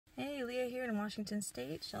Leah here in Washington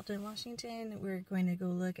State, Shelton, Washington. We're going to go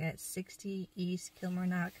look at 60 East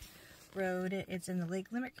Kilmarnock Road. It's in the Lake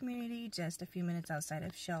Limerick community, just a few minutes outside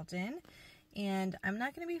of Shelton. And I'm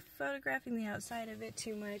not going to be photographing the outside of it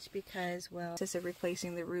too much because, well, it's just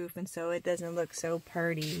replacing the roof and so it doesn't look so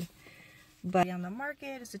party. But on the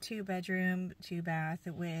market, it's a 2-bedroom, 2-bath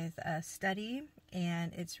with a study,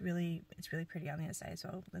 and it's really pretty on the inside.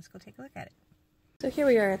 So let's go take a look at it. So here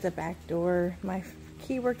we are at the back door. My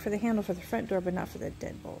key worked for the handle for the front door, but not for the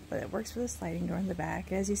deadbolt. But it works for the sliding door in the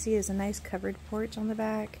back. As you see, there's a nice covered porch on the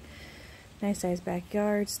back. Nice sized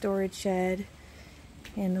backyard, storage shed,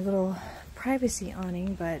 and a little privacy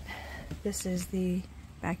awning. But this is the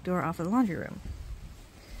back door off of the laundry room.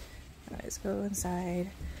 Let's go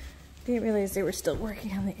inside. Didn't realize they were still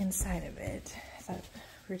working on the inside of it. I thought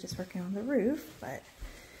we were just working on the roof, but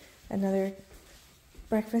another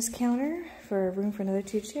breakfast counter for room for another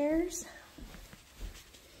 2 chairs.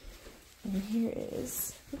 And here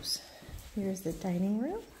is, here's the dining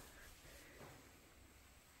room.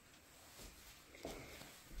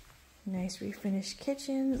 Nice refinished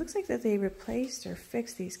kitchen. It looks like that they replaced or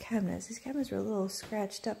fixed these cabinets. These cabinets were a little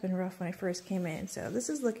scratched up and rough when I first came in, so this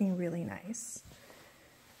is looking really nice.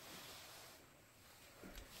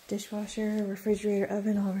 Dishwasher, refrigerator,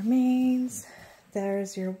 oven all remains.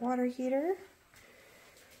 There's your water heater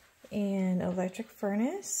and electric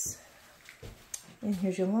furnace. And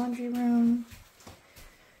here's your laundry room.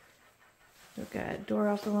 We've got door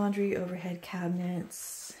off the laundry, overhead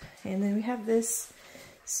cabinets. And then we have this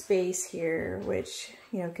space here, which,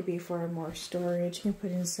 you know, could be for more storage. You can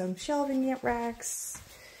put in some shelving racks.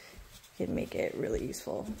 You can make it really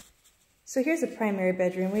useful. So here's the primary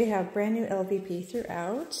bedroom. We have brand new LVP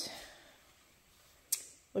throughout.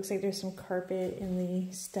 Looks like there's some carpet in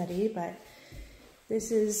the study, but this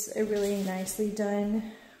is a really nicely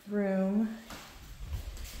done room.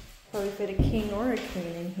 Probably fit a king or a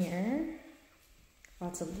queen in here.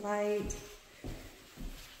 Lots of light.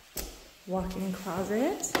 Walk-in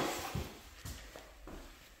closet.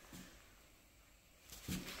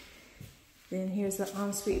 Then here's the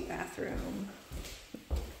ensuite bathroom.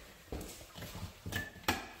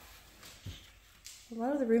 A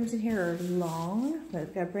lot of the rooms in here are long, but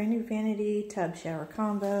we've got brand new vanity, tub shower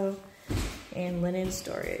combo, and linen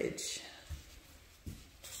storage.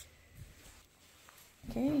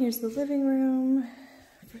 Okay, here's the living room.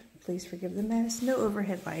 Please forgive the mess. No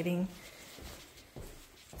overhead lighting.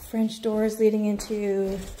 French doors leading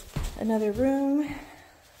into another room.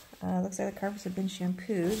 Looks like the carpets have been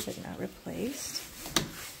shampooed, but not replaced.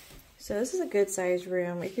 So this is a good sized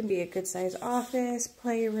room. It can be a good sized office,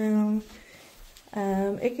 playroom.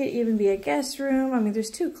 It could even be a guest room. I mean,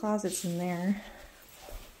 there's 2 closets in there.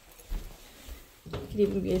 It could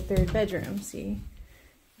even be a 3rd bedroom. See?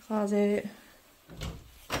 Closet.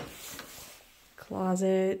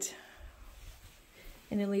 Closet.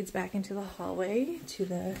 And it leads back into the hallway to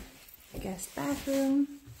the guest bathroom.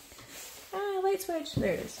 Light switch.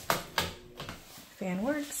 There it is. Fan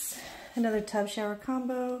works. Another tub shower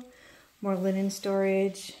combo. More linen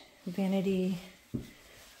storage. Vanity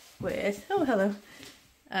with, oh hello,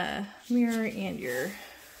 mirror and your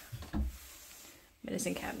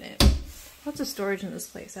medicine cabinet. Lots of storage in this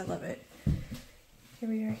place. I love it. Here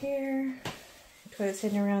we are here. Toilet's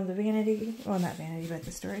hidden around the vanity. Well, not vanity, but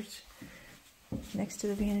the storage next to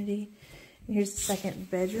the vanity. And here's the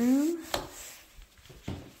 2nd bedroom.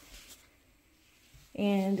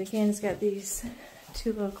 And again, it's got these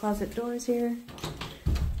 2 little closet doors here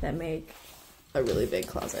that make a really big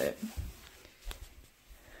closet.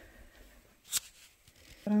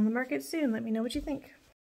 On the market soon. Let me know what you think.